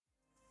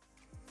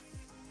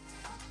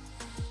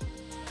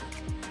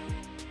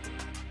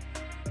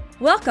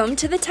Welcome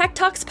to the Tech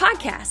Talks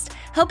podcast,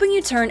 helping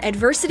you turn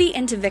adversity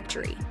into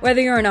victory. Whether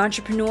you're an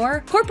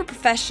entrepreneur, corporate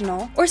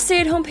professional, or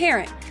stay-at-home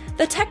parent,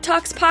 the Tech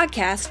Talks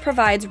podcast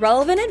provides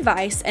relevant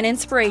advice and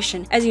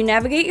inspiration as you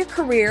navigate your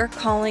career,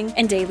 calling,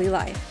 and daily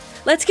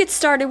life. Let's get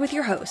started with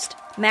your host,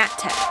 Matt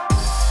Tech.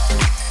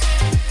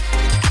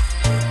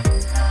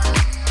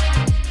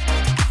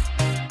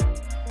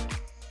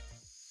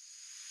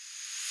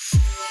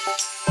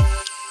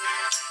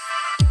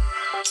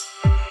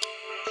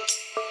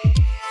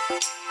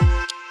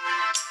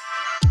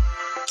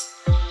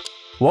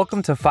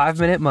 Welcome to 5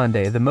 Minute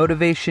Monday, the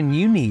motivation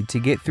you need to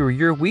get through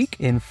your week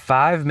in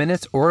 5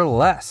 minutes or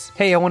less.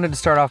 Hey, I wanted to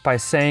start off by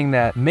saying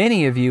that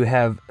many of you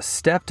have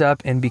stepped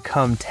up and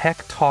become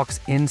Tech Talks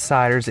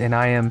insiders, and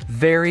I am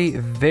very,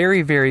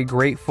 very, very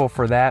grateful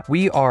for that.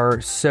 We are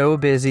so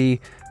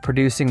busy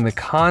producing the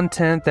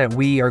content that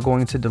we are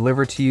going to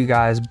deliver to you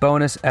guys,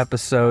 bonus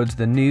episodes,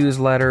 the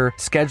newsletter,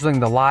 scheduling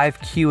the live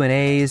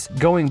Q&As,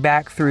 going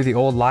back through the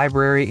old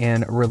library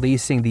and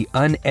releasing the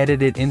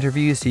unedited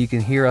interviews so you can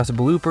hear us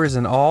bloopers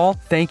and all.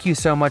 Thank you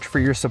so much for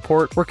your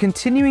support. We're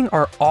continuing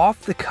our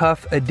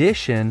off-the-cuff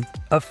edition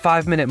of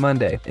 5 Minute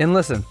Monday. And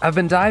listen, I've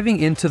been diving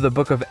into the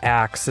book of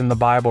Acts in the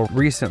Bible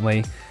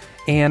recently,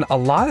 and a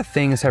lot of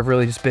things have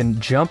really just been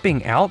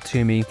jumping out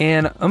to me.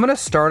 And I'm going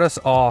to start us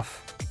off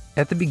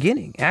at the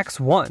beginning,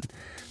 Acts 1.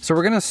 So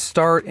we're going to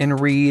start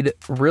and read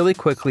really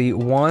quickly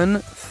 1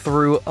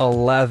 through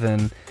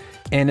 11.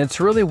 And it's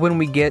really when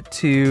we get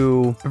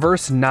to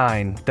verse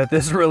 9 that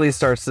this really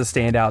starts to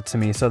stand out to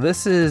me. So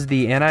this is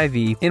the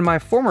NIV. In my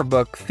former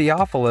book,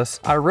 Theophilus,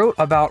 I wrote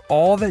about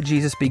all that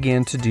Jesus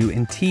began to do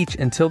and teach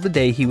until the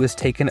day he was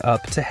taken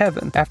up to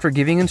heaven, after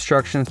giving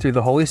instructions through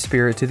the Holy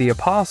Spirit to the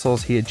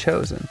apostles he had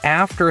chosen.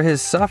 After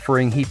his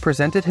suffering, he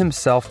presented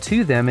himself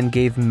to them and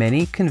gave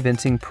many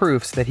convincing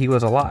proofs that he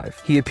was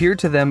alive. He appeared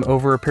to them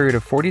over a period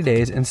of 40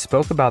 days and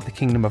spoke about the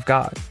kingdom of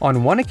God.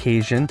 On one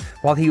occasion,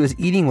 while he was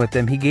eating with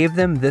them, he gave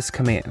them this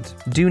command: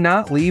 do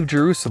not leave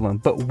Jerusalem,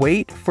 but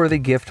wait for the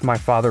gift my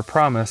Father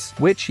promised,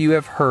 which you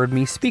have heard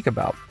me speak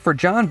about. For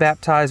John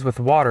baptized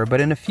with water,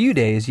 but in a few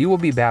days you will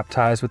be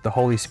baptized with the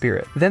Holy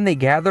Spirit. Then they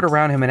gathered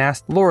around him and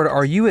asked, Lord,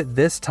 are you at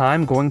this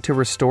time going to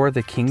restore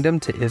the kingdom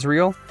to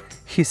Israel?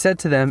 He said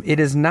to them, it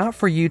is not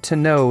for you to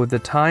know the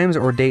times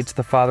or dates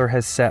the Father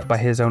has set by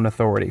his own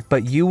authority,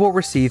 but you will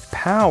receive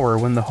power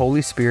when the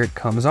Holy Spirit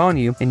comes on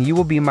you, and you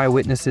will be my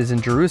witnesses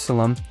in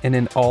Jerusalem and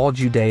in all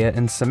Judea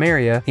and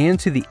Samaria and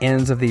to the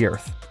ends of the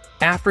earth.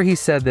 After he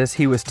said this,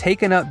 he was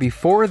taken up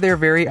before their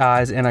very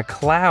eyes, and a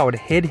cloud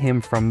hid him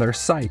from their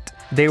sight.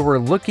 They were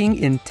looking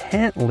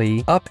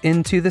intently up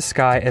into the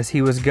sky as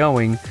he was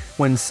going,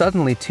 when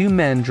suddenly 2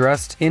 men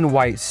dressed in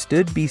white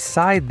stood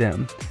beside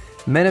them.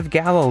 Men of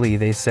Galilee,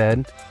 they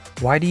said,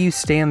 why do you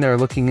stand there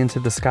looking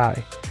into the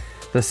sky?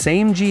 The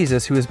same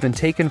Jesus who has been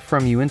taken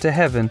from you into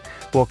heaven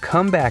will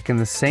come back in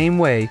the same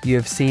way you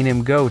have seen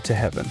him go to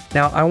heaven.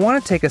 Now, I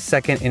want to take a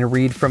second and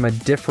read from a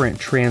different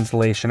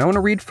translation. I want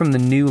to read from the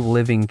New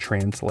Living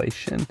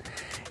Translation.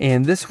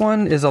 And this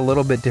one is a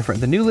little bit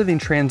different. The New Living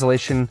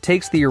Translation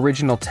takes the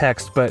original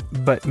text, but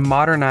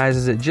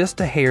modernizes it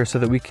just a hair so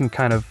that we can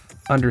kind of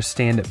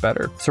understand it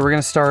better. So we're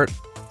going to start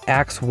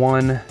Acts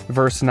 1,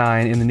 verse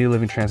 9 in the New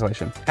Living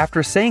Translation.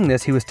 After saying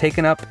this, he was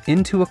taken up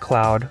into a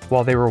cloud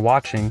while they were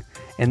watching,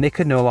 and they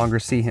could no longer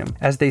see him.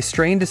 As they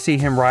strained to see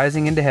him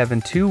rising into heaven,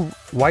 2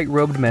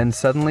 white-robed men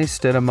suddenly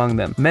stood among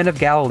them. Men of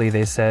Galilee,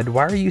 they said,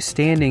 why are you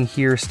standing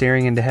here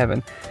staring into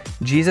heaven?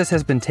 Jesus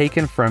has been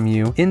taken from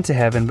you into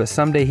heaven, but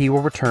someday he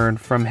will return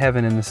from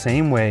heaven in the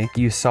same way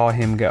you saw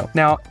him go.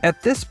 Now,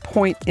 at this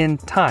point in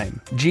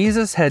time,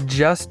 Jesus had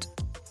just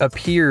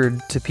appeared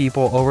to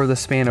people over the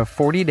span of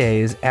 40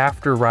 days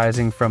after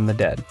rising from the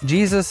dead.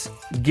 Jesus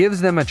gives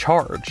them a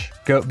charge.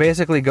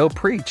 Go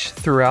preach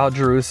throughout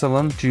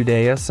Jerusalem,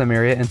 Judea,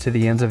 Samaria, and to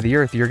the ends of the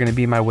earth. You're going to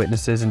be my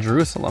witnesses in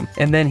Jerusalem.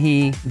 And then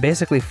he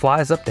basically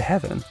flies up to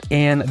heaven.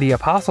 And the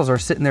apostles are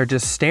sitting there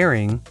just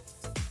staring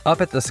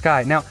up at the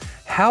sky. Now,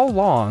 how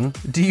long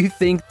do you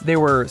think they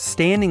were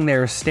standing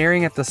there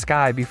staring at the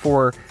sky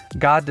before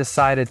God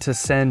decided to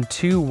send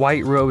 2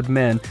 white-robed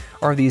men?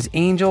 Are these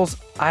angels?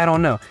 I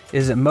don't know.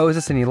 Is it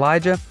Moses and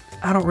Elijah?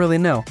 I don't really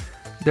know.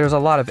 There's a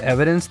lot of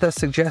evidence that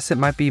suggests it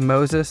might be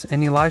Moses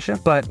and Elijah,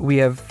 but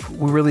we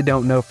really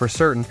don't know for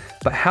certain.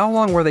 But how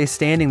long were they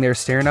standing there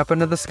staring up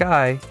into the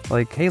sky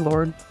like, hey,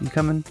 Lord, you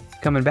coming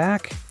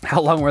back?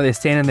 How long were they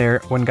standing there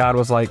when God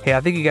was like, hey,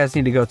 I think you guys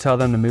need to go tell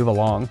them to move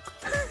along?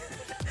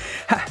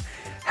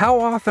 How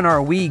often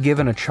are we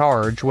given a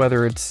charge,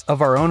 whether it's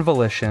of our own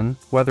volition,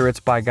 whether it's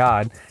by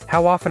God?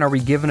 How often are we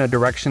given a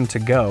direction to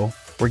go?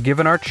 We're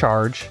given our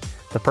charge.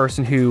 The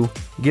person who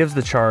gives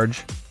the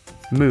charge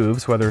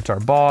moves, whether it's our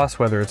boss,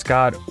 whether it's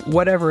God,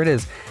 whatever it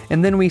is.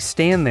 And then we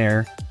stand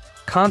there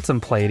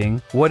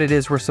contemplating what it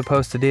is we're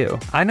supposed to do.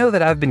 I know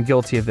that I've been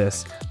guilty of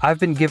this. I've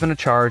been given a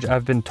charge,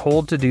 I've been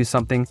told to do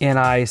something, and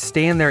I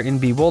stand there in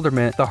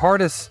bewilderment. The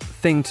hardest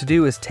thing to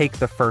do is take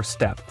the first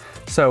step.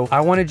 So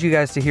I wanted you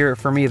guys to hear it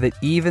from me that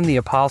even the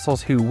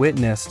apostles who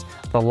witnessed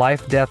the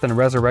life, death, and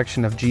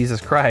resurrection of Jesus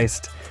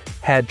Christ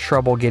had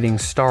trouble getting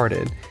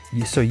started.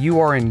 So you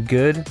are in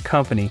good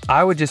company.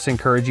 I would just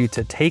encourage you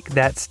to take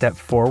that step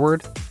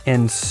forward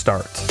and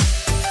start.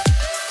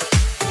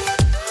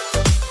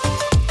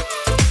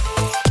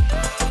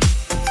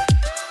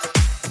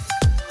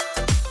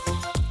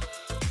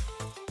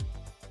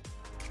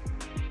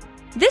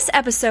 This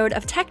episode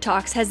of Tech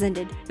Talks has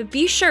ended, but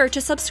be sure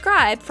to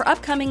subscribe for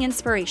upcoming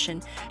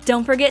inspiration.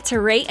 Don't forget to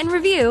rate and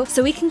review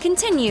so we can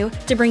continue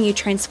to bring you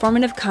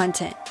transformative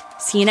content.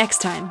 See you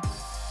next time.